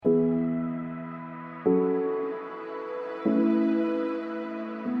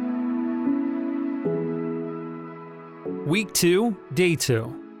Week 2, Day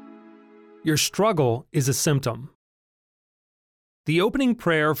 2. Your struggle is a symptom. The opening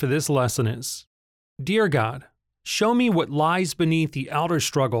prayer for this lesson is, Dear God, show me what lies beneath the outer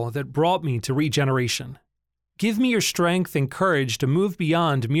struggle that brought me to regeneration. Give me your strength and courage to move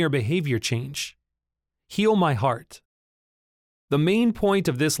beyond mere behavior change. Heal my heart. The main point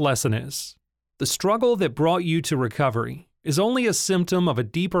of this lesson is, the struggle that brought you to recovery is only a symptom of a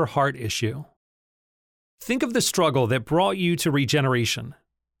deeper heart issue. Think of the struggle that brought you to regeneration.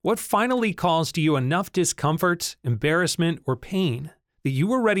 What finally caused you enough discomfort, embarrassment, or pain that you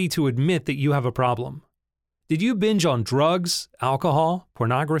were ready to admit that you have a problem? Did you binge on drugs, alcohol,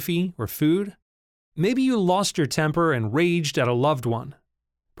 pornography, or food? Maybe you lost your temper and raged at a loved one.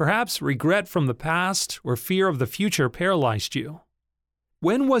 Perhaps regret from the past or fear of the future paralyzed you.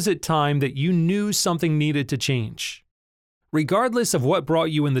 When was it time that you knew something needed to change? Regardless of what brought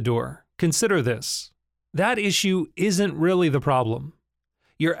you in the door, consider this. That issue isn't really the problem.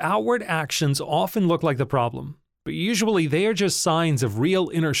 Your outward actions often look like the problem, but usually they are just signs of real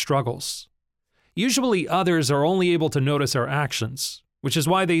inner struggles. Usually others are only able to notice our actions, which is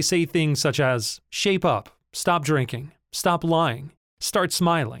why they say things such as, shape up, stop drinking, stop lying, start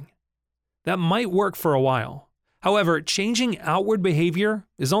smiling. That might work for a while. However, changing outward behavior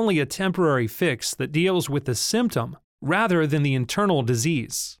is only a temporary fix that deals with the symptom rather than the internal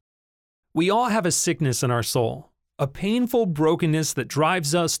disease. We all have a sickness in our soul, a painful brokenness that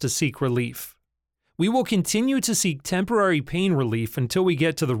drives us to seek relief. We will continue to seek temporary pain relief until we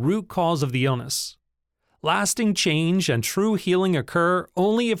get to the root cause of the illness. Lasting change and true healing occur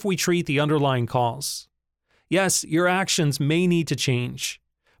only if we treat the underlying cause. Yes, your actions may need to change,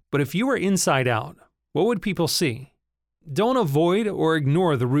 but if you were inside out, what would people see? Don't avoid or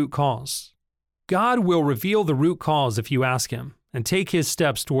ignore the root cause. God will reveal the root cause if you ask Him and take His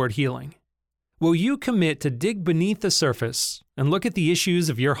steps toward healing. Will you commit to dig beneath the surface and look at the issues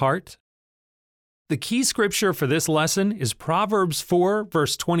of your heart? The key scripture for this lesson is Proverbs 4,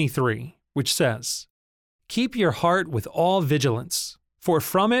 verse 23, which says, Keep your heart with all vigilance, for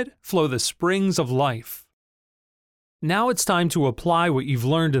from it flow the springs of life. Now it's time to apply what you've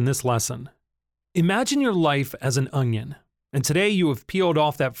learned in this lesson. Imagine your life as an onion, and today you have peeled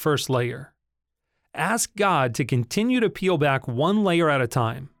off that first layer. Ask God to continue to peel back one layer at a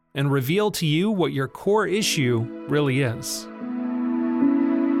time and reveal to you what your core issue really is.